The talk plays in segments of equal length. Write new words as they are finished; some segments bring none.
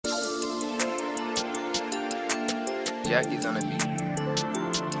Zjakkies on the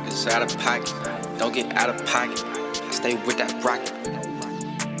beat. It's out of pocket, don't get out of pocket. I stay with that rocket.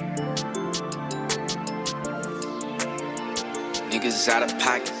 Niggas out of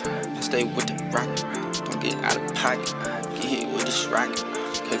pocket, I stay with the rocket. Don't get out of pocket, get hit with this rocket.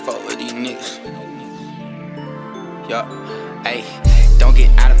 Can't fuck with these niggas. Yup, ayy, don't get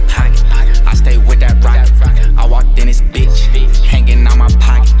out of pocket. I stay with that rocket. I walked in this bitch, hanging on my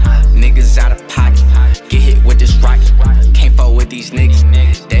pocket. Niggas out of pocket, get hit with this rocket. Can't fuck with these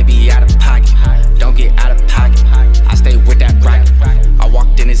niggas, they be out of pocket. Don't get out of pocket, I stay with that rocket. I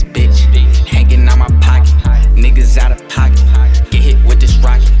walked in this bitch, hanging on my pocket. Niggas out of pocket, get hit with this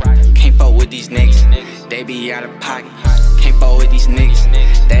rocket. Can't fuck with these niggas, they be out of pocket. Can't fuck with these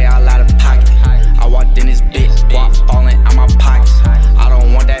niggas, they all out of pocket. I walked in this bitch, walk falling out my pockets. I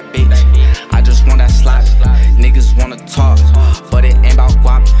don't want that bitch, I just want that slot. Niggas wanna talk, but it ain't about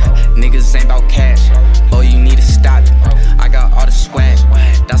guap. Niggas ain't about cash, oh you need to stop it. I got all the swag,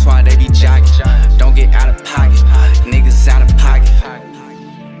 that's why they be jogging. Don't get out of pocket, niggas out of pocket.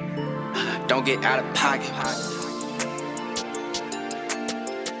 Don't get out of pocket.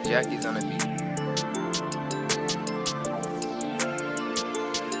 Zjakkies on the beat.